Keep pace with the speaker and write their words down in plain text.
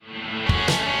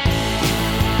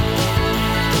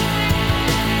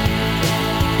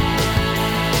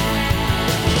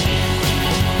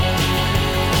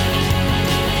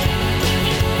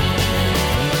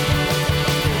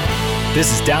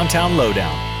This is Downtown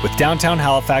Lowdown with Downtown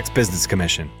Halifax Business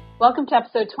Commission. Welcome to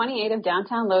episode 28 of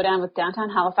Downtown Lowdown with Downtown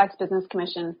Halifax Business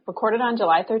Commission, recorded on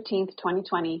July 13th,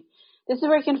 2020. This is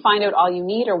where you can find out all you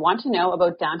need or want to know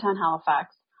about Downtown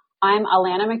Halifax. I'm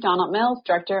Alana McDonald-Mills,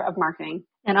 Director of Marketing.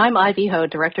 And I'm Ivy Ho,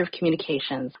 Director of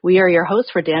Communications. We are your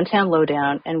hosts for Downtown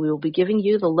Lowdown, and we will be giving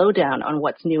you the lowdown on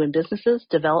what's new in businesses,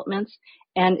 developments,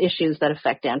 and issues that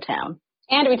affect downtown.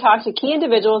 And we talk to key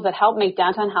individuals that help make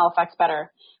Downtown Halifax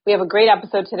better. We have a great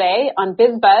episode today on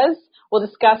BizBuzz. We'll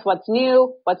discuss what's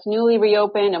new, what's newly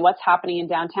reopened, and what's happening in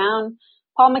downtown.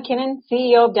 Paul McKinnon,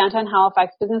 CEO of Downtown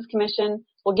Halifax Business Commission,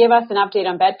 will give us an update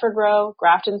on Bedford Row,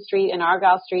 Grafton Street, and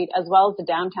Argyle Street, as well as the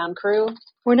downtown crew.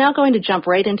 We're now going to jump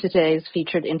right into today's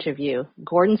featured interview.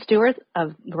 Gordon Stewart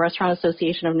of the Restaurant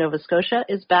Association of Nova Scotia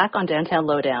is back on Downtown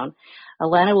Lowdown.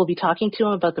 Alana will be talking to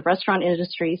him about the restaurant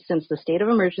industry since the state of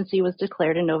emergency was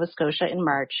declared in Nova Scotia in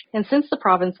March, and since the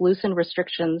province loosened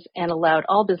restrictions and allowed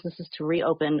all businesses to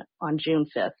reopen on June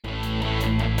 5th.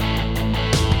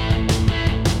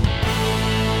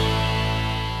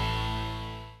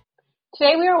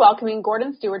 Today we are welcoming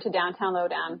Gordon Stewart to Downtown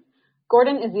Lowdown.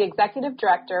 Gordon is the Executive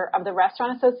Director of the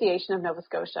Restaurant Association of Nova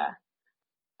Scotia.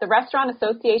 The Restaurant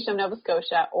Association of Nova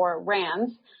Scotia, or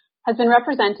RANS, has been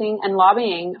representing and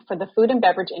lobbying for the food and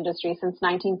beverage industry since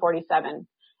 1947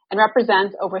 and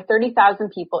represents over 30,000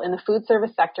 people in the food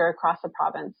service sector across the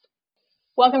province.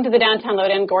 Welcome to the Downtown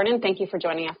Lowdown, Gordon. Thank you for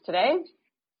joining us today.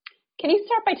 Can you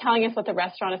start by telling us what the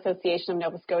Restaurant Association of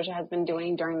Nova Scotia has been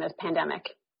doing during this pandemic?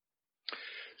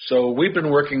 So we've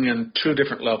been working in two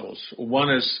different levels.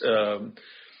 One is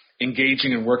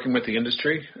engaging and working with the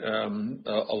industry,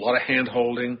 a lot of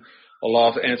hand-holding, a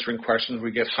lot of answering questions. We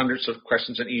get hundreds of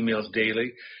questions and emails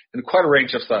daily, and quite a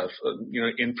range of stuff,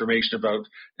 information about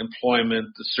employment,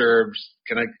 the CERBs,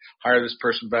 can I hire this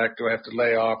person back, do I have to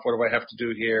lay off, what do I have to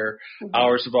do here,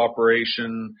 hours of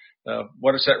operation,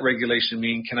 what does that regulation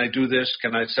mean, can I do this,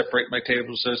 can I separate my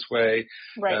tables this way,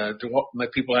 right. Do my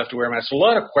people have to wear masks, a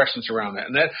lot of questions around that,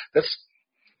 and that's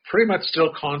pretty much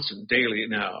still constant daily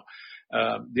now.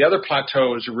 The other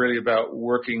plateaus are really about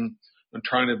working and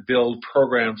trying to build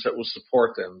programs that will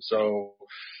support them. So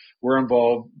we're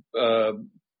involved,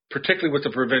 particularly with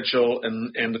the provincial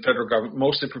and the federal government,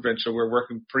 mostly provincial. We're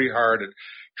working pretty hard at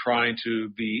trying to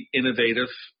be innovative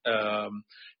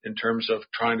in terms of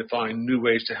trying to find new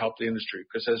ways to help the industry.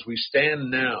 Because as we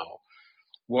stand now,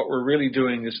 what we're really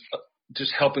doing is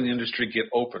just helping the industry get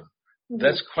open. Mm-hmm.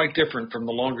 That's quite different from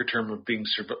the longer term of being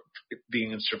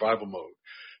in survival mode.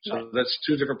 So that's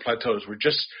two different plateaus. We're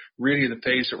just really in the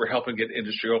phase that we're helping get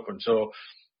industry open. So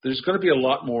there's going to be a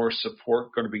lot more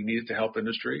support going to be needed to help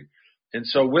industry. And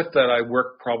so with that, I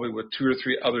work probably with two or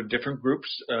three other different groups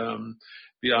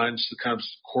beyond the kind of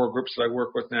core groups that I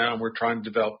work with now. And we're trying to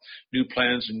develop new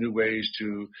plans and new ways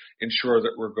to ensure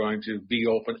that we're going to be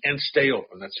open and stay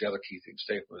open. That's the other key thing,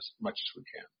 stay open as much as we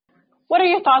can. What are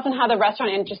your thoughts on how the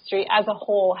restaurant industry as a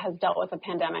whole has dealt with the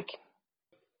pandemic?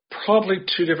 Probably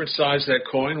two different sides of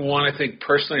that coin. One, I think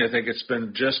it's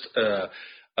been just a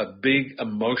big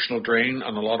emotional drain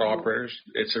on a lot of operators.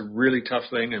 It's a really tough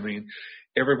thing. I mean,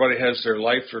 everybody has their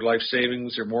life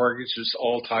savings, their mortgages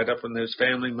all tied up in this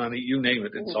family money, you name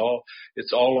it. It's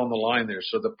all on the line there.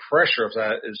 So the pressure of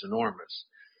that is enormous.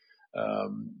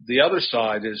 The other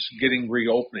side is getting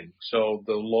reopening. So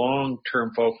the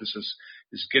long-term focus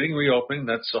is getting reopening.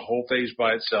 That's a whole phase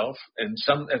by itself. And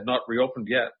some have not reopened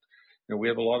yet. We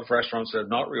have a lot of restaurants that have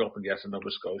not reopened yet in Nova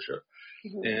Scotia,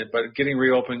 but getting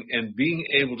reopened and being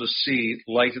able to see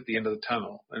light at the end of the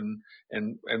tunnel.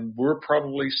 And we're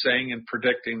probably saying and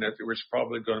predicting that there was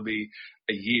probably going to be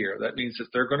a year. That means that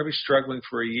they're going to be struggling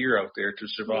for a year out there to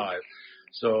survive.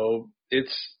 So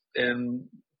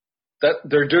that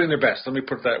they're doing their best. Let me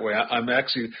put it that way. I'm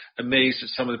actually amazed at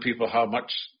some of the people, how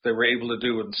much they were able to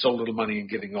do with so little money and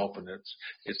getting open.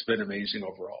 It's been amazing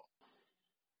overall.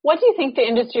 What do you think the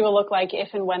industry will look like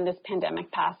if and when this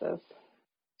pandemic passes?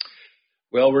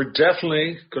 Well, we're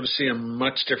definitely going to see a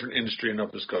much different industry in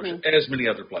Nova Scotia, as many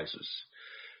other places.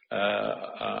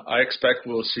 I expect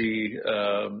we'll see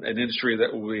an industry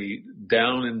that will be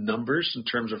down in numbers in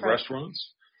terms of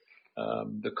restaurants.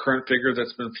 The current figure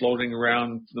that's been floating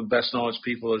around the best knowledge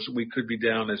people is we could be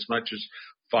down as much as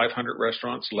 500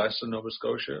 restaurants less in Nova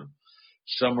Scotia,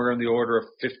 somewhere in the order of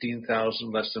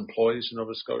 15,000 less employees in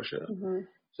Nova Scotia. Mm-hmm.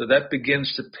 So that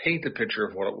begins to paint the picture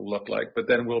of what it will look like. But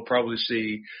then we'll probably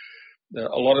see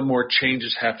a lot of more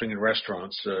changes happening in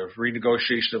restaurants,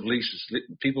 renegotiation of leases.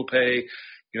 People pay,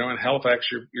 in Halifax,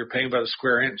 you're paying by the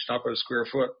square inch, not by the square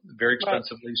foot, very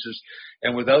expensive leases.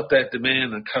 And without that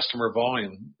demand and customer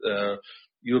volume,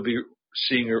 you'll be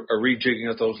seeing a rejigging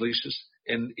of those leases.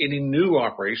 And any new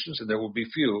operations, and there will be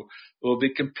few, will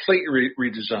be completely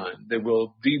redesigned. They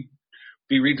will be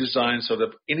redesigned so that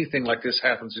if anything like this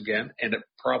happens again, and it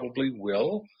probably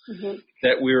will,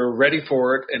 that we're ready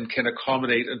for it and can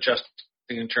accommodate adjusting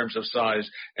in terms of size,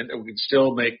 and that we can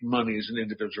still make money as an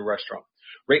individual restaurant.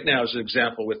 Right now, as an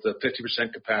example, with the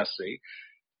 50% capacity,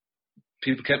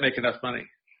 people can't make enough money.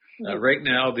 Right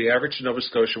now, the average in Nova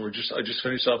Scotia, I just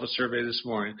finished off a survey this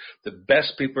morning, the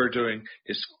best people are doing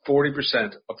is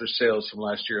 40% of their sales from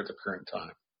last year at the current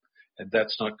time. And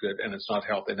that's not good, and it's not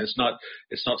healthy, and it's not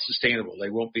sustainable. They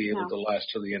won't be able to last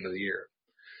till the end of the year.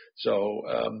 So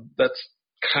that's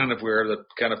kind of where the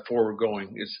kind of forward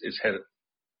going is headed.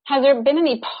 Has there been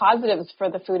any positives for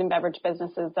the food and beverage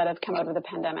businesses that have come out of the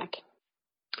pandemic?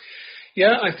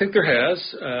 Yeah, I think there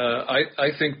has. I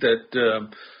think that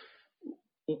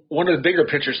one of the bigger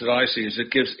pictures that I see is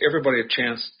it gives everybody a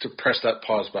chance to press that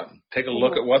pause button, take a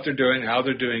look at what they're doing, how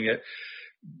they're doing it.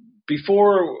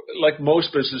 Before, like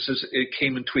most businesses, it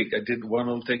came and tweaked. I did one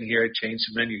little thing here, I changed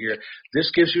the menu here.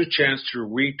 This gives you a chance to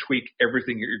retweak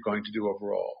everything that you're going to do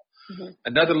overall.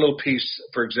 Another little piece,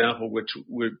 for example, which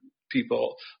would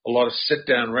people, a lot of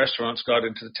sit-down restaurants got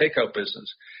into the takeout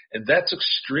business. And that's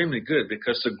extremely good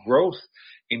because the growth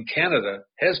in Canada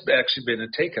has actually been in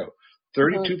takeout.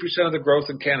 32% of the growth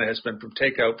in Canada has been from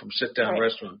takeout, from sit-down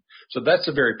restaurants. So that's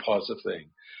a very positive thing.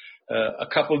 A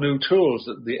couple new tools,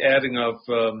 the adding of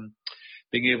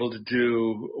being able to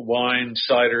do wine,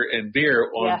 cider, and beer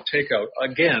on takeout.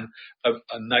 Again,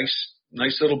 a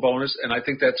nice little bonus, and I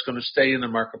think that's going to stay in the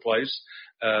marketplace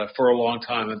for a long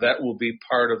time, and that will be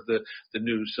part of the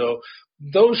news. So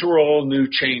those were all new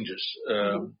changes.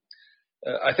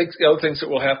 I think the other things that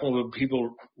will happen will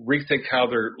people rethink how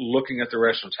they're looking at the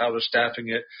restaurants, how they're staffing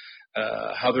it,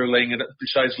 how they're laying it,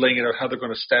 besides laying it out, how they're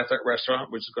going to staff that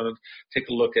restaurant, which is going to take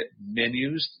a look at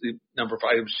menus, the number of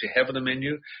items you have on the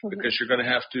menu, because you're going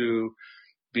to have to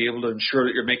be able to ensure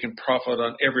that you're making profit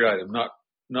on every item, not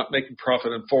making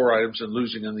profit on 4 items and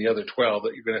losing on the other 12,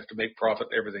 that you're going to have to make profit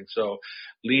on everything. So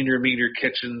leaner, meaner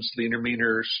kitchens, leaner,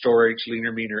 meaner storage,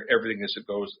 leaner, meaner everything as it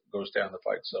goes down the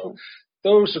pipe. So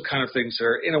those are kind of things that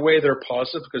are, in a way, they're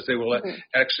positive because they will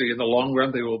actually, in the long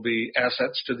run, they will be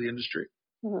assets to the industry.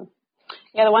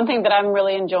 Yeah, the one thing that I'm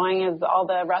really enjoying is all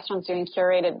the restaurants doing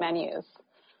curated menus.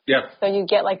 Yeah. So you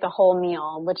get like the whole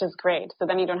meal, which is great. So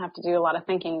then you don't have to do a lot of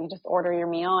thinking. You just order your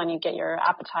meal and you get your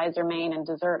appetizer, main, and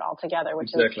dessert all together, which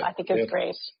is, I think, is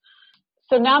great.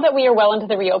 So now that we are well into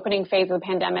the reopening phase of the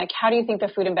pandemic, how do you think the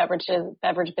food and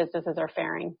beverage businesses are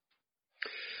faring?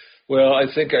 Well, I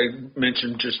think I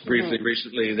mentioned just briefly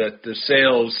recently that the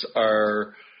sales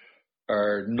are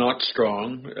not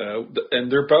strong, and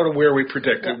they're about where we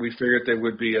predicted. We figured they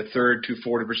would be a third to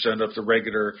 40% of the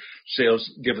regular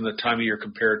sales given the time of year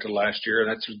compared to last year, and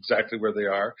that's exactly where they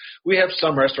are. We have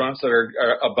some restaurants that are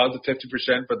above the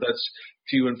 50%, but that's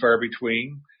few and far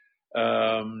between.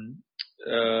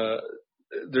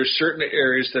 There's certain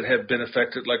areas that have been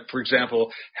affected, like, for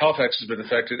example, Halifax has been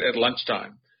affected at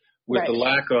lunchtime with the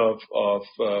lack of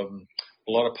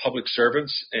a lot of public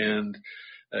servants and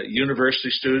university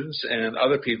students and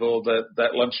other people,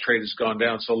 that lunch trade has gone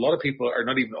down. So a lot of people are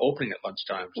not even opening at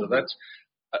lunchtime. So that's,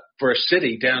 for a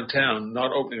city downtown,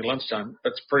 not opening at lunchtime,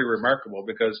 that's pretty remarkable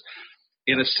because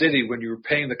in a city, when you're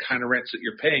paying the kind of rents that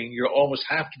you're paying, you almost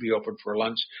have to be open for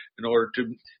lunch in order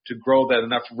to grow that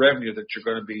enough revenue that you're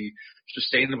going to be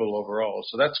sustainable overall.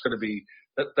 So that's going to be,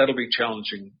 that'll be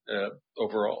challenging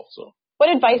overall. So, what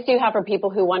advice do you have for people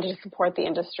who want to support the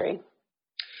industry?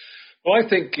 Well, I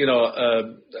think,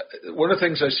 one of the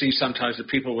things I see sometimes is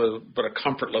people with but a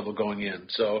comfort level going in.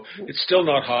 So it's still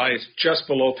not high. It's just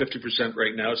below 50%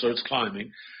 right now, so it's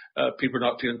climbing. People are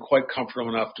not feeling quite comfortable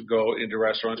enough to go into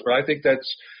restaurants. But I think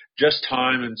that's just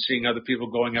time and seeing other people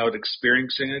going out,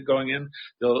 experiencing it going in.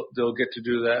 They'll get to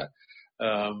do that.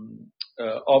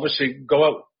 Obviously, go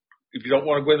out. If you don't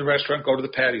want to go in the restaurant, go to the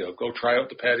patio. Go try out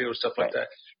the patio, stuff like that.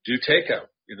 Do takeout.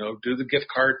 Do the gift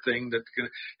card thing that can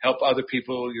help other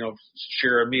people,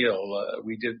 share a meal.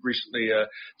 We did recently,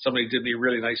 somebody did me a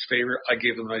really nice favor. I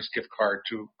gave them a nice gift card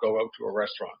to go out to a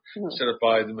restaurant. Instead of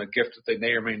buying them a gift that they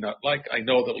may or may not like, I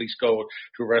know they'll at least go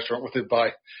to a restaurant where they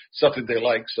buy something they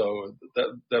like. So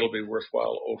that'll be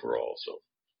worthwhile overall. So,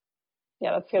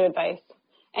 yeah, that's good advice.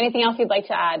 Anything else you'd like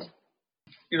to add?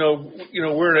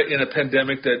 We're in a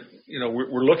pandemic that,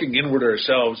 we're looking inward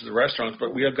ourselves, the restaurants,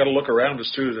 but we have got to look around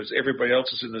us too. There's everybody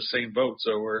else is in the same boat.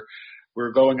 So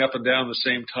we're going up and down the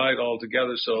same tide all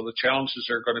together. So the challenges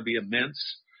are going to be immense.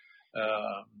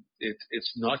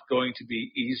 It's not going to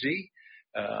be easy.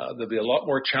 There'll be a lot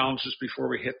more challenges before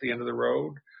we hit the end of the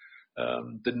road.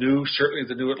 Certainly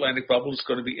the new Atlantic bubble is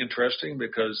going to be interesting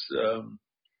because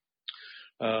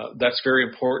that's very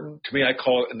important. To me, I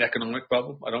call it an economic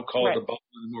bubble. I don't call it a bubble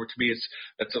anymore. To me,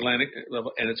 it's Atlantic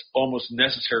level, and it's almost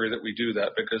necessary that we do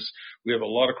that because we have a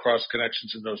lot of cross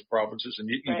connections in those provinces, and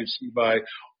you can see by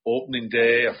opening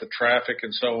day of the traffic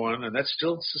and so on, and that's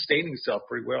still sustaining itself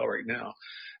pretty well right now.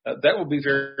 That will be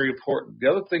very, very important. The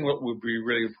other thing that would be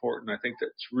really important, I think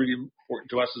that's really important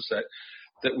to us, is that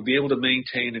we'll be able to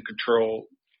maintain and control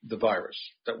the virus,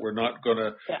 that we're not going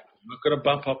to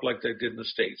bump up like they did in the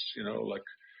States. Like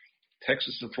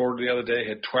Texas and Florida the other day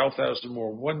had 12,000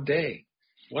 more one day.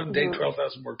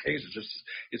 12,000 more cases.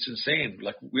 It's insane.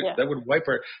 Like that would wipe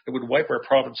our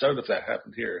province out if that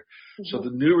happened here. So the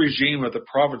new regime of the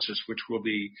provinces, which will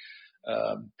be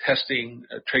testing,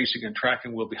 tracing, and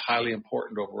tracking, will be highly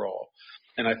important overall.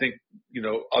 And I think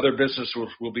other businesses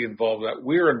will be involved in that.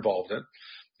 We're involved in it.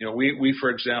 We,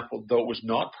 for example, though it was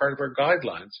not part of our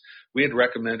guidelines, we had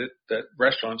recommended that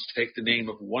restaurants take the name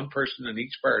of one person in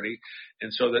each party,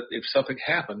 and so that if something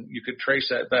happened, you could trace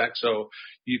that back, so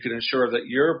you can ensure that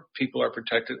your people are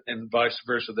protected and vice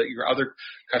versa, that your other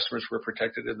customers were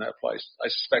protected in that place. I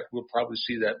suspect we'll probably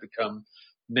see that become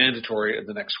mandatory in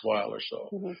the next while or so.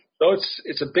 So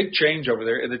it's a big change over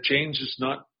there, and the change is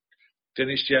not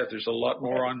finished yet. There's a lot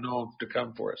more unknown to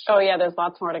come for us. Oh, yeah, there's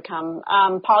lots more to come.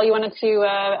 Paul, you wanted to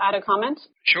add a comment?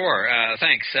 Sure.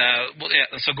 Thanks.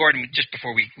 So, Gordon, just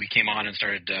before we came on and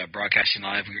started broadcasting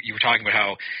live, you were talking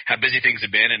about how busy things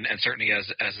have been, and certainly as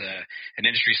an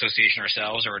industry association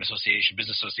ourselves, or an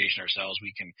business association ourselves,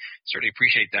 we can certainly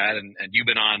appreciate that. And you've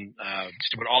been on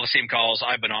just about all the same calls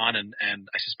I've been on, and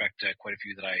I suspect quite a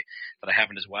few that I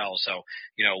haven't as well. So,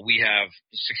 we have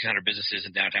 1,600 businesses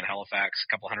in downtown Halifax.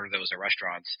 A couple hundred of those are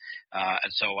restaurants, and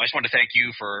so I just wanted to thank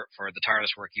you for the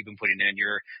tireless work you've been putting in.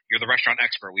 You're the restaurant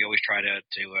expert. We always try to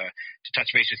touch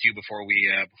base with you before we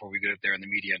go out there in the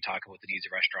media and talk about the needs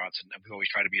of restaurants, and we always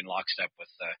try to be in lockstep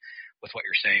with what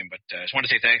you're saying. But I just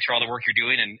wanted to say thanks for all the work you're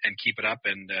doing, and keep it up,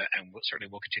 and certainly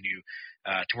we'll continue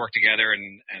to work together.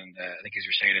 And I think, as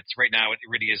you're saying, right now it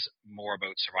really is more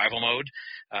about survival mode.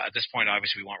 At this point,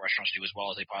 obviously, we want restaurants to do as well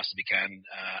as they possibly can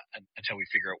until we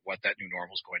figure out what that new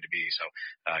normal is going to be. So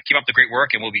keep up the great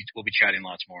work, and we'll be chatting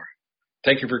lots more.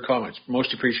 Thank you for your comments.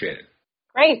 Most appreciated.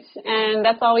 Great. And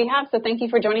that's all we have. So thank you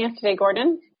for joining us today,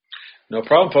 Gordon. No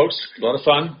problem, folks. A lot of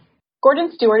fun.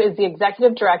 Gordon Stewart is the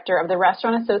Executive Director of the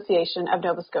Restaurant Association of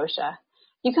Nova Scotia.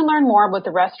 You can learn more about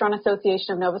the Restaurant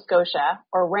Association of Nova Scotia,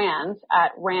 or RANS,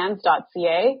 at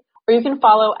rans.ca, or you can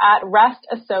follow at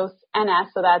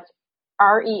RestAssocNS, so that's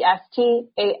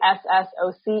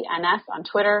RESTASSOCNS on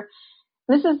Twitter.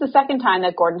 This is the second time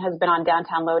that Gordon has been on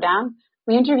Downtown Lowdown.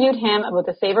 We interviewed him about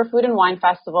the Savor Food and Wine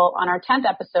Festival on our 10th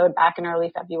episode back in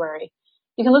early February.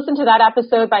 You can listen to that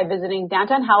episode by visiting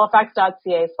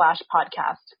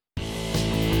downtownhalifax.ca/podcast.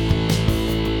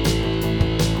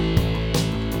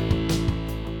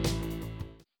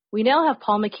 We now have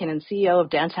Paul McKinnon, CEO of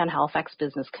Downtown Halifax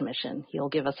Business Commission. He'll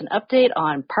give us an update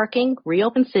on parking,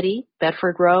 Reopen City,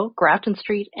 Bedford Row, Grafton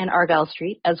Street, and Argyle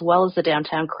Street, as well as the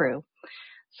downtown crew.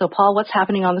 So, Paul, what's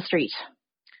happening on the street?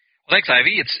 Well, thanks,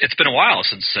 Ivy. It's been a while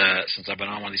since I've been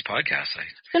on one of these podcasts.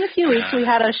 It's been a few weeks. We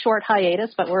had a short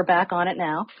hiatus, but we're back on it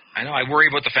now. I know. I worry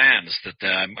about the fans.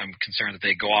 I'm concerned that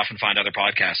they go off and find other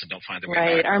podcasts and don't find their way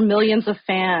back. Right. Our millions of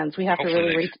fans. We have to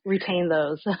really retain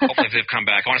those. Hopefully they've come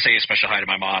back. I want to say a special hi to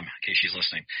my mom in case she's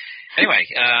listening. Anyway,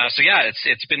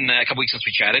 it's been a couple weeks since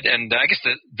we chatted, and I guess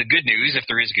the good news, if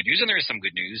there is good news, and there is some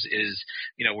good news, is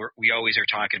we always are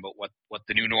talking about what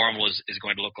the new normal is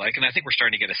going to look like, and I think we're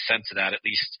starting to get a sense of that, at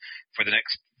least for the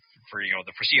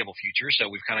foreseeable future.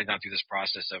 So we've kind of gone through this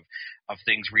process of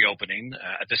things reopening.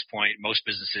 At this point, most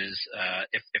businesses,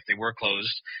 if they were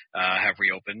closed, have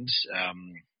reopened.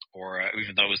 Or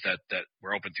even those that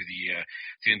were open through the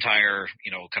entire,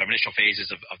 kind of initial phases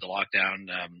of the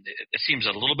lockdown. It seems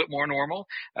a little bit more normal,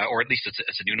 or at least it's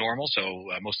a new normal.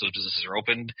 So most of those businesses are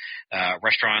opened.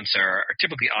 Restaurants are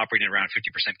typically operating around 50%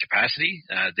 capacity.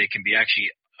 They can be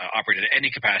actually operate at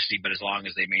any capacity, but as long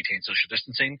as they maintain social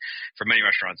distancing. For many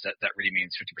restaurants, that really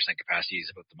means 50% capacity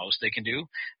is about the most they can do.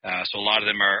 So a lot of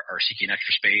them are seeking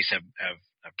extra space, have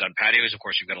done patios. Of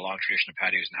course, we've got a long tradition of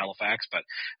patios in Halifax, but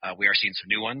we are seeing some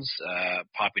new ones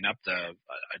popping up.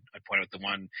 I'd point out the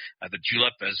one, the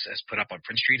Julep has put up on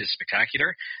Prince Street is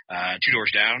spectacular. 2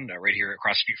 doors down, right here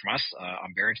across the street from us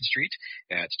on Barrington Street.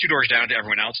 It's 2 doors down to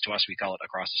everyone else. To us, we call it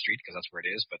across the street because that's where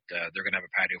it is, but they're going to have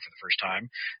a patio for the first time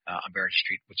on Barrington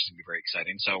Street, which is going to be very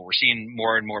exciting. So we're seeing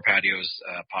more and more patios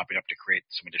popping up to create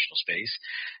some additional space.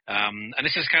 And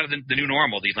this is kind of the new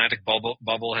normal. The Atlantic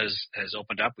bubble has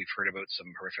opened up. We've heard about some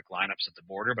some horrific lineups at the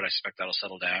border, but I suspect that'll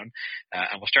settle down,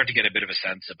 and we'll start to get a bit of a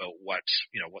sense about what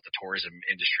the tourism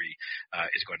industry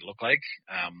is going to look like.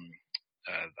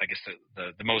 I guess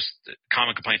the most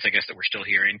common complaints, I guess, that we're still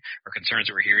hearing, or concerns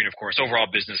that we're hearing, of course, overall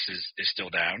business is still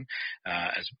down.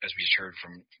 As we just heard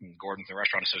from Gordon, the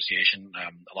Restaurant Association,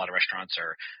 a lot of restaurants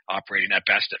are operating at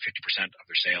best at 50% of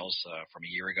their sales from a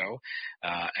year ago,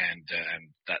 and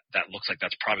that looks like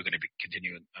that's probably going to be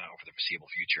continuing over the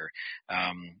foreseeable future.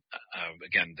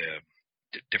 Again, the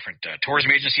different tourism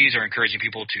agencies are encouraging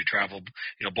people to travel,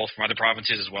 both from other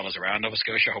provinces as well as around Nova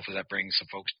Scotia. Hopefully that brings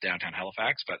some folks to downtown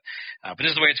Halifax. But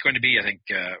this is the way it's going to be, I think,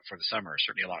 for the summer.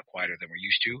 Certainly a lot quieter than we're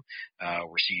used to.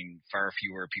 We're seeing far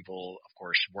fewer people, of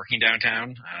course, working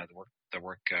downtown. The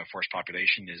workforce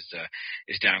population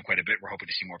is down quite a bit. We're hoping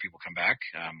to see more people come back.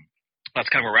 That's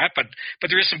kind of where we're at, but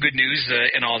there is some good news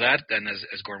in all that. And as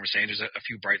Gordon was saying, there's a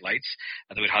few bright lights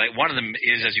that would highlight. One of them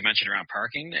is, as you mentioned, around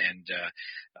parking. And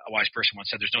a wise person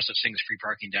once said, "There's no such thing as free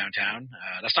parking downtown."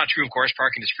 That's not true, of course.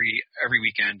 Parking is free every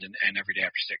weekend and every day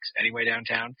after 6 anyway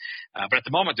downtown. But at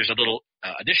the moment, there's a little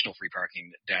additional free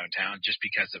parking downtown just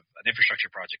because of an infrastructure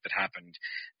project that happened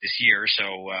this year.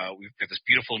 So we've got this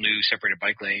beautiful new separated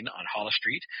bike lane on Hollis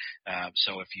Street.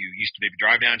 So if you used to maybe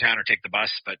drive downtown or take the bus,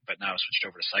 but now switched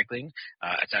over to cycling,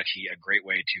 it's actually a great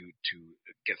way to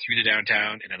get through the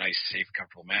downtown in a nice, safe,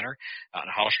 comfortable manner on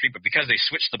Hollis Street. But because they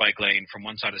switched the bike lane from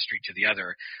one side of the street to the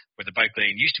other, where the bike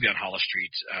lane used to be on Hollis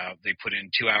Street, they put in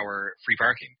 2-hour free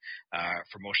parking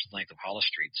for most of the length of Hollis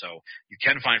Street. So you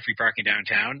can find free parking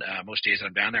downtown. Most days that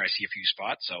I'm down there, I see a few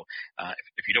spots. So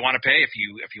if you don't want to pay, if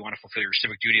you want to fulfill your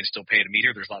civic duty and still pay at a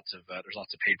meter, there's lots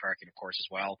of paid parking, of course, as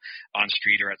well on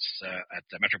street or at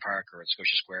Metro Park or at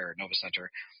Scotia Square or Nova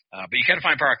Center. But you can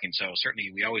find parking. So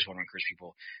certainly we always want to encourage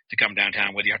people to come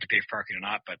downtown, whether you have to pay for parking or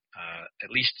not. But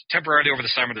at least temporarily over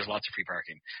the summer, there's lots of free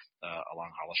parking along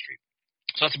Hollis Street.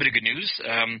 So that's a bit of good news.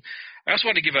 I also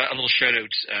want to give a little shout out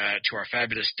to our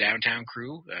fabulous downtown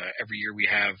crew. Every year we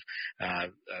have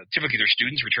typically they're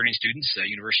students, returning students,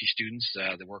 university students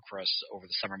that work for us over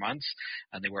the summer months,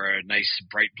 and they wear a nice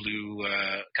bright blue,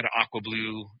 kind of aqua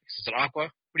blue. Is it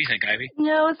aqua? What do you think, Ivy?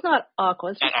 No, it's not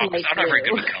aqua. It's just not aqua. I'm not very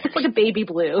good with colors. It's like a baby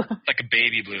blue. Like a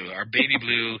baby blue. Our baby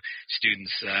blue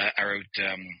students are out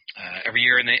every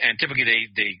year, and typically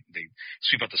they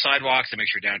sweep out the sidewalks. They make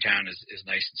sure downtown is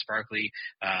nice and sparkly.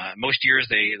 Most years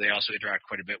they also interact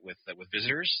quite a bit with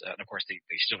visitors, and of course they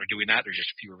still are doing that. There's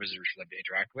just fewer visitors for them to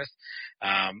interact with.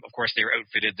 Of course, they're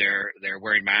outfitted. They're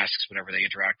wearing masks whenever they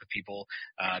interact with people.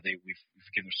 We've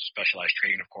given them some specialized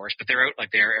training, of course, but they're out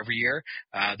like they are every year.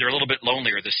 They're a little bit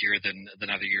lonelier this year than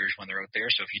other years when they're out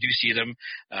there. So if you do see them,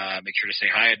 make sure to say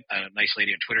hi. A nice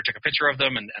lady on Twitter took a picture of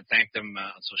them and thanked them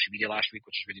on social media last week,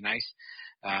 which is really nice.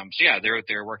 So yeah, they're out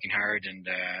there working hard and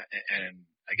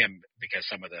again, because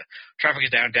some of the traffic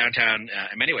is downtown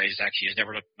in many ways actually has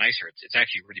never looked nicer. It's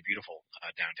actually really beautiful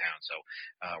downtown. So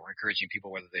we're encouraging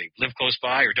people, whether they live close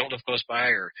by or don't live close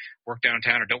by or work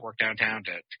downtown or don't work downtown,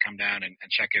 to come down and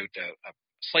check out a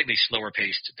slightly slower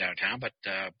paced downtown, but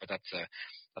that's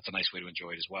a nice way to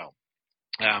enjoy it as well.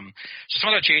 So some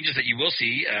other changes that you will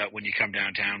see when you come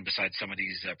downtown, besides some of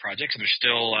these projects, and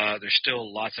there's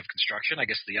still lots of construction. I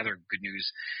guess the other good news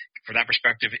for that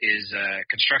perspective is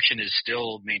construction is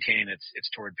still maintaining its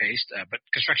torrid pace, but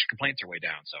construction complaints are way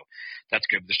down, so that's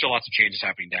good. There's still lots of changes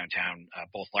happening downtown,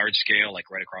 both large scale,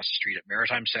 like right across the street at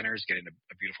Maritime Center is getting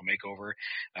a beautiful makeover.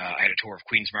 I had a tour of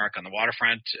Queen's Mark on the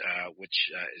waterfront, which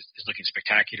is looking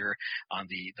spectacular on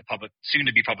the public, soon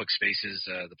to be public spaces,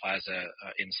 the plaza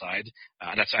inside.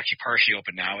 And that's actually partially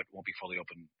open now. It won't be fully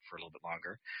open for a little bit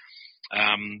longer.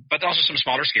 But also some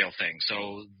smaller scale things.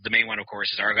 So the main one, of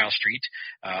course, is Argyle Street.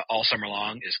 All summer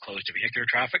long is closed to vehicular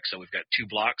traffic. So we've got 2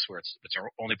 blocks where it's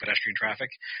only pedestrian traffic.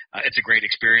 It's a great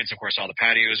experience. Of course, all the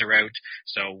patios are out.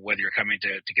 So whether you're coming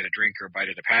to get a drink or a bite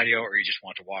at a patio, or you just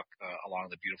want to walk along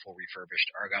the beautiful refurbished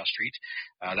Argyle Street,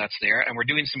 that's there. And we're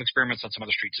doing some experiments on some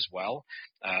other streets as well.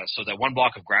 So that one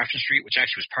block of Grafton Street, which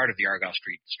actually was part of the Argyle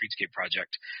Street Streetscape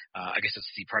project, I guess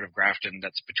it's the part of Grafton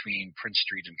that's between Prince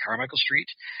Street and Carmichael Street.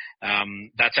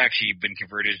 That's actually been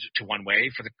converted to one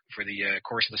way for the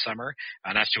course of the summer,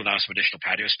 and that's to allow some additional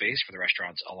patio space for the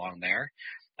restaurants along there.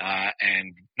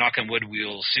 And knock on wood,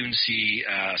 we'll soon see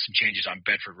some changes on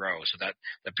Bedford Row. So that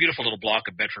beautiful little block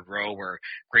of Bedford Row where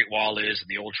Great Wall is and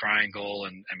the Old Triangle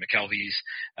and McKelvey's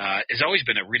has always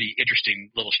been a really interesting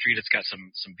little street. It's got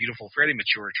some beautiful, fairly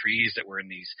mature trees that were in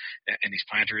these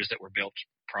planters that were built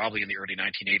probably in the early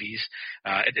 1980s.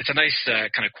 It's a nice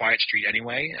kind of quiet street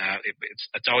anyway.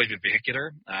 It's always been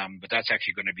vehicular, but that's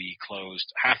actually going to be closed.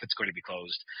 Half it's going to be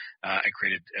closed and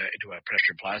created into a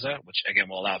pedestrian plaza, which again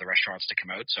will allow the restaurants to come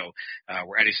out. So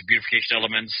we're adding some beautification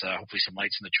elements, hopefully some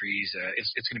lights in the trees.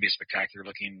 It's going to be a spectacular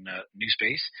looking new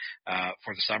space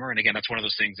for the summer. And again, that's one of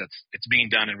those things it's being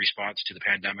done in response to the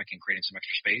pandemic and creating some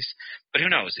extra space. But who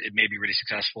knows? It may be really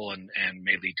successful and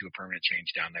may lead to a permanent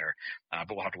change down there.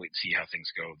 But we'll have to wait and see how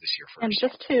things go this year first. And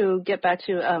just to get back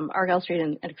to Argyle Street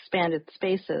and expanded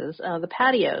spaces, the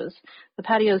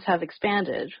patios have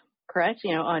expanded, correct?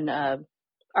 On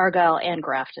Argyle and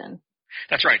Grafton.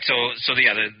 That's right. So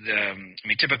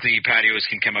typically patios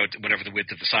can come out whatever the width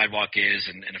of the sidewalk is,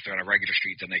 and if they're on a regular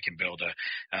street, then they can build a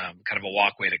kind of a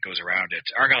walkway that goes around it.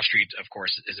 Argyle Street, of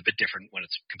course, is a bit different when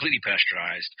it's completely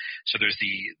pedestrianized. So there's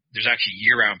actually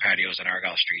year-round patios on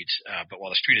Argyle Street, but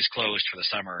while the street is closed for the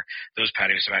summer, those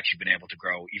patios have actually been able to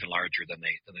grow even larger than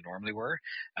they normally were.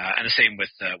 And the same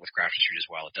with Grafton Street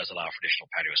as well. It does allow for additional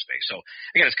patio space. So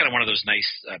again, it's kind of one of those nice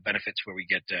benefits where we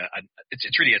get it's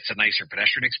a nicer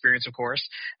pedestrian experience, of course,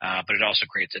 but it also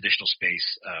creates additional space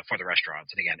for the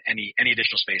restaurants. And again, any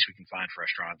additional space we can find for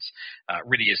restaurants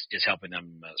really is helping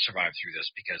them survive through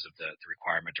this because of the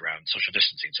requirement around social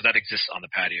distancing. So that exists on the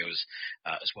patios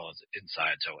as well as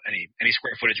inside. So any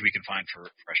square footage we can find for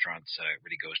restaurants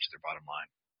really goes to their bottom line.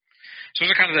 So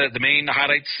those are kind of the main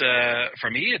highlights for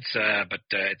me. It's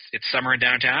summer in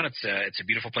downtown. It's a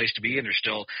beautiful place to be, and there's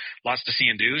still lots to see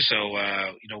and do. So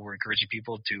we're encouraging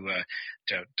people to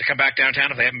come back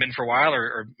downtown if they haven't been for a while,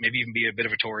 or maybe even be a bit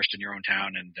of a tourist in your own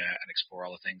town and explore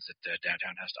all the things that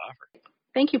downtown has to offer.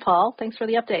 Thank you, Paul. Thanks for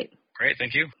the update. Great,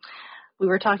 thank you. We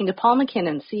were talking to Paul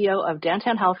McKinnon, CEO of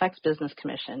Downtown Halifax Business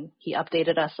Commission. He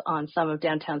updated us on some of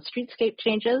downtown streetscape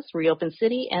changes, Reopen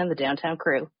City, and the downtown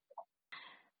crew.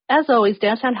 As always,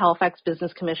 Downtown Halifax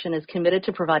Business Commission is committed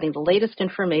to providing the latest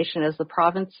information as the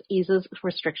province eases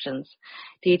restrictions.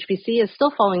 DHBC is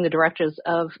still following the directives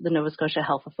of the Nova Scotia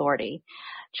Health Authority.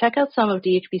 Check out some of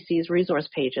DHBC's resource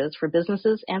pages for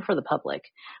businesses and for the public.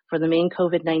 For the main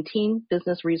COVID-19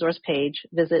 business resource page,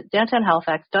 visit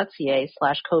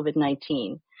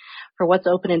downtownhalifax.ca/COVID-19. For what's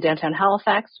open in downtown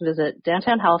Halifax, visit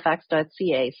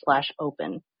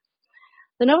downtownhalifax.ca/open.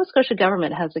 The Nova Scotia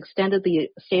government has extended the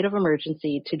state of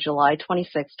emergency to July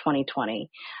 26, 2020.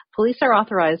 Police are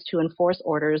authorized to enforce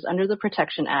orders under the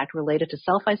Protection Act related to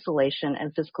self-isolation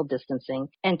and physical distancing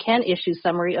and can issue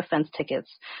summary offense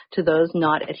tickets to those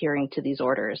not adhering to these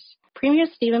orders. Premier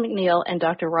Stephen McNeil and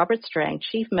Dr. Robert Strang,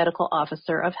 Chief Medical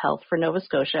Officer of Health for Nova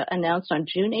Scotia, announced on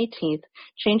June 18th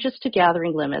changes to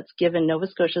gathering limits given Nova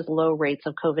Scotia's low rates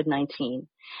of COVID-19.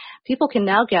 People can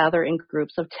now gather in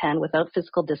groups of 10 without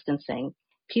physical distancing.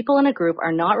 People in a group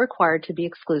are not required to be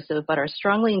exclusive, but are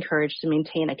strongly encouraged to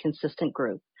maintain a consistent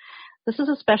group. This is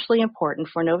especially important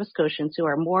for Nova Scotians who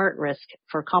are more at risk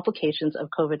for complications of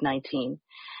COVID-19.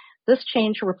 This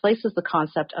change replaces the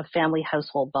concept of family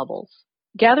household bubbles.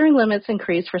 Gathering limits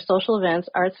increase for social events,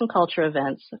 arts and culture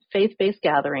events, faith-based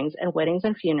gatherings, and weddings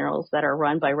and funerals that are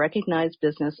run by recognized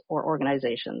business or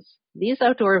organizations. These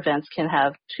outdoor events can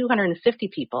have 250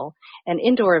 people, and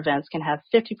indoor events can have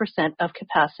 50% of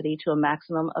capacity to a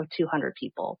maximum of 200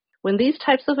 people. When these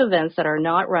types of events that are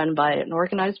not run by an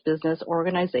organized business or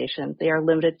organization, they are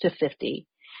limited to 50.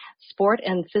 Sport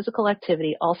and physical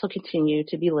activity also continue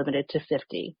to be limited to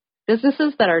 50.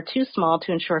 Businesses that are too small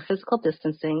to ensure physical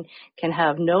distancing can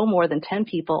have no more than 10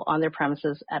 people on their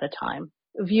premises at a time.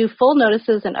 View full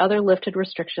notices and other lifted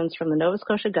restrictions from the Nova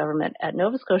Scotia government at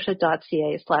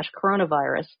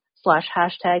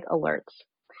novascotia.ca/coronavirus/alerts.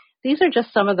 These are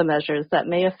just some of the measures that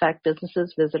may affect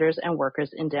businesses, visitors, and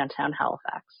workers in downtown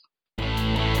Halifax.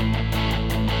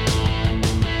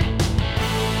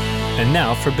 And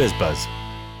now for BizBuzz.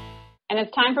 And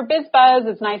it's time for BizBuzz.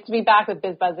 It's nice to be back with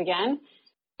BizBuzz again.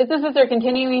 Businesses are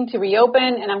continuing to reopen,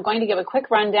 and I'm going to give a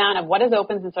quick rundown of what has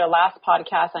opened since our last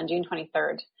podcast on June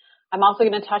 23rd. I'm also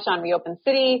going to touch on Reopen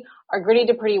City, our Gritty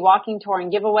to Pretty walking tour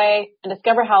and giveaway, and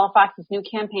discover Halifax's new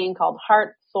campaign called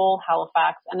Heart, Soul,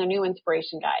 Halifax, and their new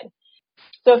inspiration guide.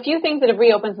 So a few things that have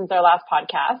reopened since our last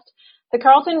podcast. The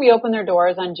Carlton reopened their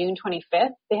doors on June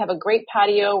 25th. They have a great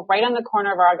patio right on the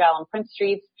corner of Argyle and Prince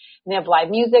Streets, and they have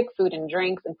live music, food, and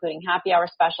drinks, including happy hour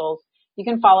specials. You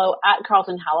can follow at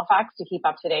Carlton Halifax to keep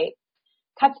up to date.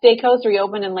 Cut Steakhouse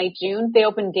reopened in late June. They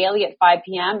open daily at 5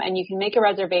 p.m. and you can make a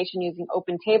reservation using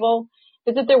Open Table.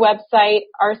 Visit their website,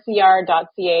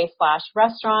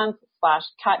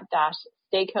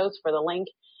 rcr.ca/restaurants/cut-steakhouse for the link.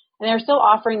 And they're still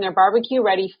offering their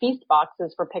barbecue-ready feast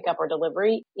boxes for pickup or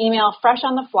delivery. Email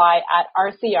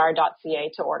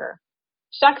freshonthefly@rcr.ca to order.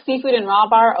 Shuck Seafood and Raw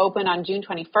Bar opened on June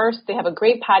 21st. They have a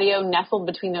great patio nestled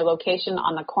between their location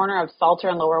on the corner of Salter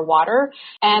and Lower Water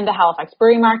and the Halifax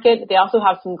Brewery Market. They also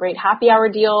have some great happy hour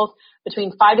deals.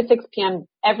 Between 5 to 6 p.m.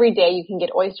 every day, you can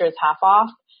get oysters half off.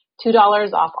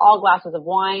 $2 off all glasses of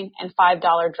wine, and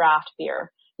 $5 draft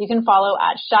beer. You can follow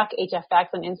at ShuckHFX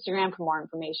on Instagram for more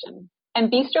information. And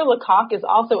Bistro Lecoq is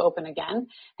also open again.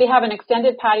 They have an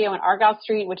extended patio on Argyle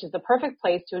Street, which is the perfect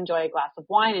place to enjoy a glass of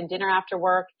wine and dinner after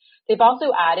work. They've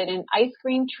also added an ice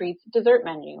cream treats dessert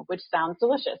menu, which sounds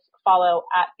delicious. Follow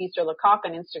at Bistro Lecoq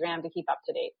on Instagram to keep up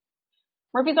to date.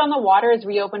 Murphy's on the Water is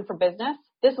reopened for business.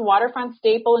 This waterfront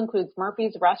staple includes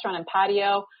Murphy's Restaurant and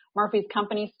Patio, Murphy's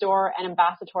Company Store, and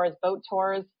Ambassador's Boat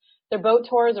Tours. Their boat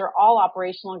tours are all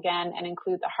operational again and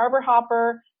include the Harbor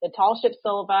Hopper, the Tall Ship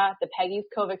Silva, the Peggy's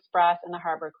Cove Express, and the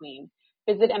Harbor Queen.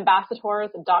 Visit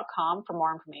ambassadors.com for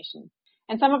more information.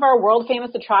 And some of our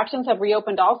world-famous attractions have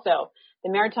reopened also.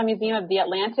 The Maritime Museum of the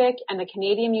Atlantic and the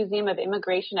Canadian Museum of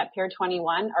Immigration at Pier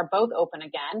 21 are both open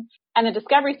again, and the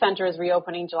Discovery Center is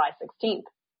reopening July 16th.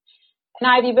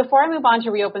 And Ivy, before I move on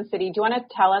to Reopen City, do you want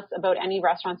to tell us about any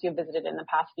restaurants you've visited in the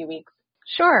past few weeks?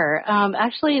 Sure.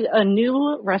 Actually, a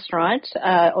new restaurant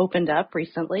opened up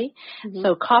recently. Mm-hmm.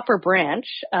 So Copper Branch,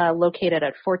 located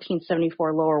at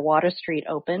 1474 Lower Water Street,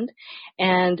 opened.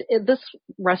 And this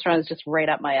restaurant is just right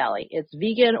up my alley. It's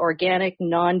vegan, organic,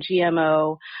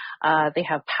 non-GMO. They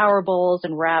have power bowls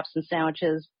and wraps and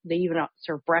sandwiches. They even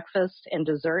serve breakfast and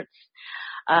desserts.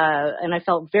 And I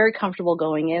felt very comfortable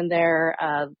going in there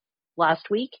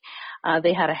last week.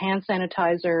 They had a hand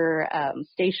sanitizer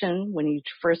station when you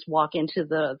first walk into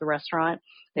the restaurant.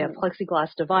 They have plexiglass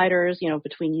dividers,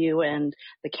 between you and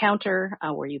the counter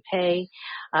where you pay.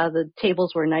 The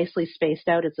tables were nicely spaced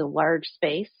out. It's a large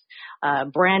space,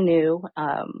 brand new.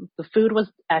 The food was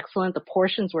excellent. The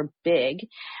portions were big.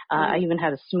 I even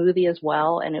had a smoothie as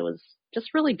well, and it was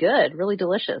just really good, really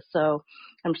delicious. So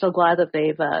I'm so glad that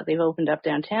they've opened up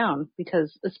downtown,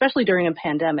 because especially during a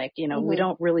pandemic, we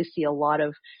don't really see a lot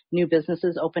of new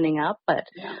businesses opening up, but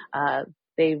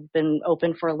they've been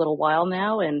open for a little while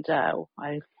now, and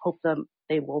I hope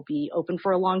they will be open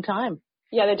for a long time.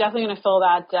 Yeah, they're definitely going to fill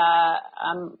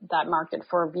that market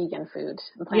for vegan food.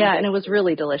 Yeah, and it was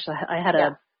really delicious. I had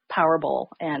a Power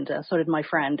Bowl, and so did my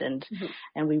friend,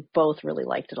 and we both really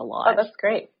liked it a lot. Oh, that's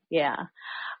great. Yeah.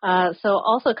 So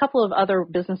also a couple of other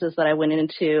businesses that I went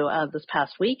into this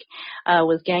past week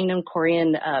was Gangnam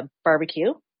Korean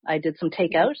Barbecue. I did some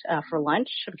takeout for lunch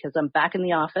because I'm back in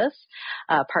the office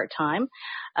part-time.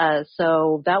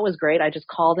 So that was great. I just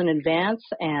called in advance,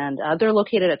 and they're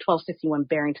located at 1261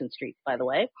 Barrington Street, by the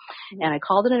way. Mm-hmm. And I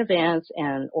called in advance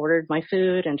and ordered my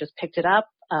food and just picked it up.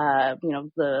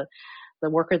 The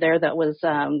worker there that was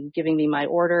giving me my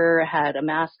order had a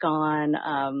mask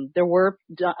on. There were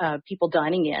people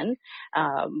dining in,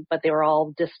 but they were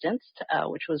all distanced,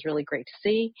 which was really great to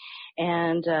see.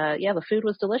 And the food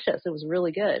was delicious. It was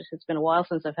really good. It's been a while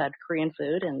since I've had Korean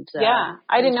food, and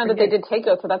I didn't know that they did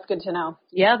takeout, so that's good to know.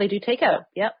 Yeah, they do takeout.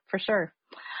 Yep, for sure,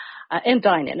 and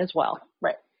dine in as well.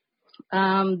 Right.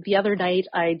 The other night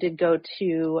I did go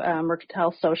to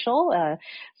Mercantile Social,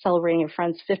 celebrating a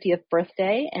friend's 50th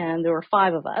birthday, and there were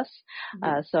 5 of us,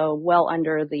 so well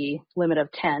under the limit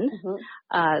of 10.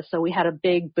 Mm-hmm. So we had a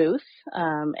big booth,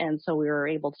 and so we were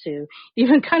able to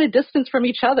even kind of distance from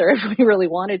each other if we really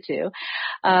wanted to.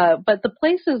 But the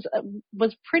place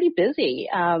was pretty busy,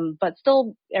 but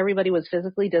still everybody was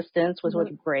physically distanced, was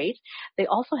great. They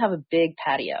also have a big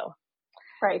patio.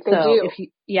 Right, they do.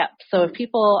 If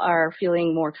people are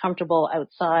feeling more comfortable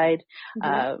outside,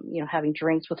 having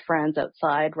drinks with friends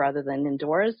outside rather than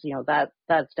indoors,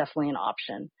 that's definitely an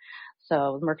option.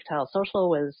 So Mercantile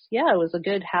Social was a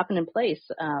good happening place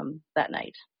that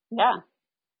night. Yeah.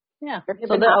 Yeah.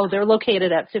 So they're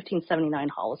located at 1579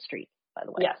 Hollis Street, by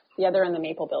the way. Yes. Yeah, they're in the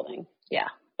Maple Building. Yeah.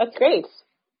 That's great.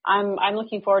 I'm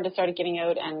looking forward to start getting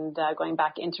out and going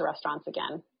back into restaurants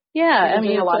again. Yeah, I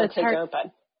mean, a lot of takeout,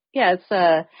 but. Yeah,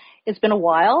 it's been a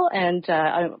while, and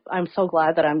I'm so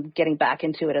glad that I'm getting back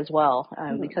into it as well,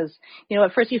 because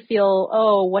at first you feel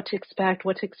what to expect,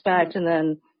 and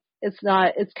then it's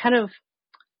kind of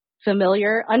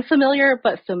unfamiliar,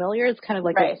 but familiar. It's kind of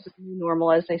like a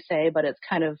normal, as they say, but it's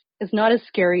not as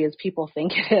scary as people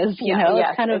think it is.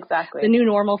 It's kind of exactly. The new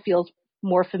normal feels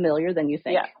more familiar than you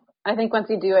think. Yeah, I think once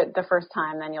you do it the first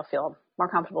time, then you'll feel more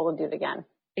comfortable to do it again.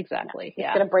 Exactly.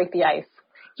 It's going to break the ice.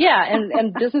 Yeah,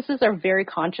 and businesses are very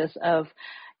conscious of,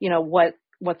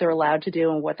 what they're allowed to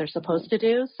do and what they're supposed to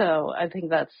do. So I think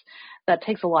that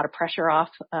takes a lot of pressure off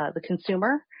the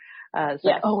consumer. It's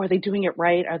like, are they doing it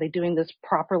right? Are they doing this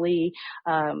properly?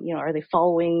 Are they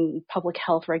following public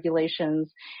health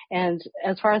regulations? And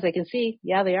as far as I can see,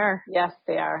 they are. Yes,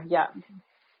 they are. Yeah.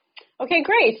 Okay,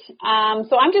 great.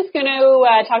 So I'm just going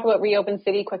to talk about Reopen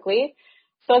City quickly.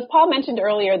 So as Paul mentioned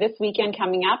earlier, this weekend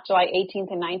coming up, July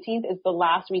 18th and 19th, is the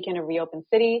last weekend of Reopen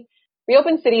City.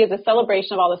 Reopen City is a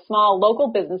celebration of all the small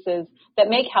local businesses that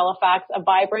make Halifax a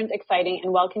vibrant, exciting,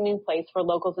 and welcoming place for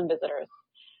locals and visitors.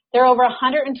 There are over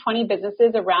 120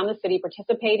 businesses around the city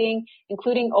participating,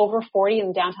 including over 40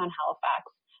 in downtown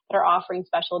Halifax, that are offering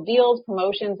special deals,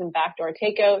 promotions, and backdoor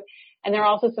takeout. And there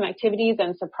are also some activities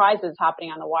and surprises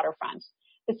happening on the waterfront.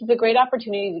 This is a great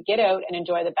opportunity to get out and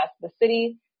enjoy the best of the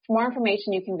city. For more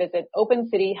information, you can visit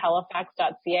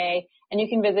opencityhalifax.ca, and you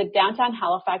can visit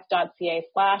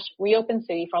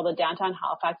downtownhalifax.ca/reopencity for all the downtown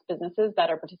Halifax businesses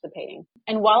that are participating.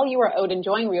 And while you are out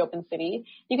enjoying Reopen City,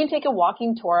 you can take a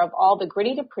walking tour of all the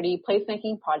Gritty to Pretty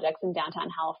placemaking projects in downtown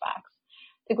Halifax.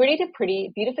 The Gritty to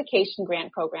Pretty Beautification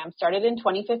Grant Program started in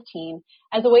 2015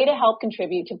 as a way to help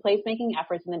contribute to placemaking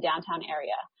efforts in the downtown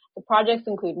area. The projects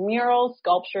include murals,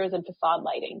 sculptures, and facade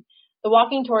lighting. The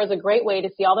walking tour is a great way to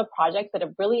see all the projects that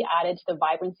have really added to the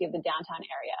vibrancy of the downtown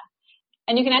area.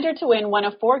 And you can enter to win one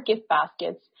of 4 gift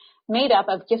baskets made up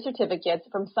of gift certificates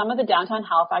from some of the downtown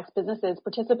Halifax businesses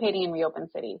participating in Reopen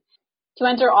City. To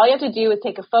enter, all you have to do is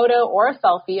take a photo or a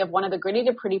selfie of one of the Gritty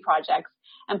to Pretty projects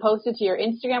and post it to your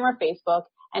Instagram or Facebook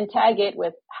and tag it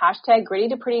with hashtag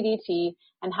GrittyToPrettyDT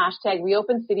and hashtag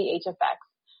ReopenCityHFX.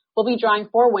 We'll be drawing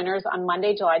 4 winners on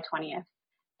Monday, July 20th.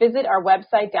 Visit our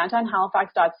website,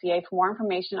 downtownhalifax.ca, for more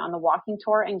information on the walking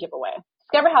tour and giveaway.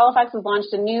 Discover Halifax has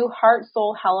launched a new Heart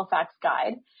Soul Halifax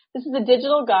guide. This is a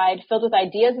digital guide filled with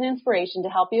ideas and inspiration to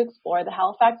help you explore the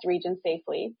Halifax region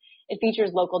safely. It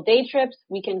features local day trips,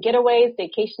 weekend getaways,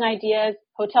 vacation ideas,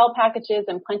 hotel packages,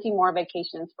 and plenty more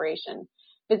vacation inspiration.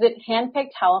 Visit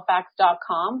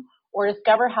handpickedhalifax.com or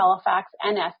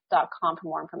discoverhalifaxns.com for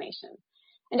more information.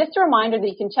 And just a reminder that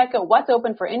you can check out what's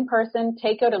open for in-person,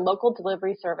 takeout, and local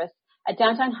delivery service at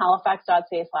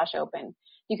downtownhalifax.ca/open.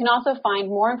 You can also find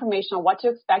more information on what to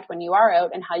expect when you are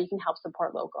out and how you can help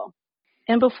support local.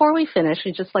 And before we finish,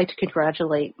 we'd just like to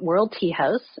congratulate World Tea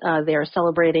House. They are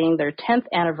celebrating their 10th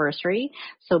anniversary.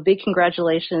 So big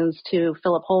congratulations to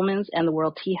Philip Holmans and the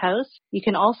World Tea House. You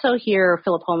can also hear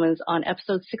Philip Holmans on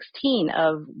episode 16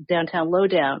 of Downtown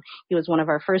Lowdown. He was one of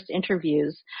our first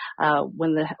interviews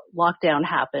when the lockdown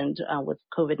happened with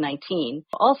COVID-19.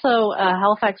 Also,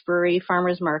 Halifax Brewery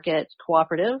Farmers Market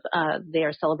Cooperative, they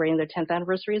are celebrating their 10th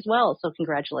anniversary as well. So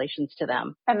congratulations to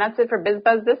them. And that's it for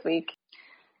BizBuzz this week.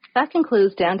 That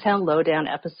concludes Downtown Lowdown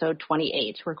episode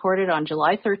 28, recorded on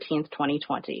July 13th,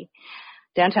 2020.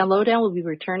 Downtown Lowdown will be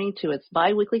returning to its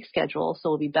bi-weekly schedule, so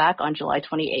we'll be back on July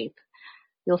 28th.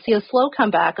 You'll see a slow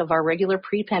comeback of our regular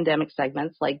pre-pandemic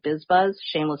segments like BizBuzz,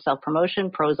 shameless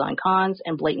self-promotion, pros on cons,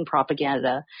 and blatant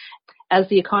propaganda, as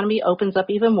the economy opens up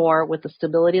even more with the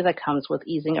stability that comes with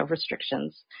easing of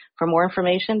restrictions. For more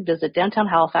information, visit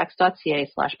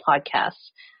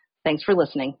downtownhalifax.ca/podcasts. Thanks for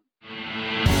listening.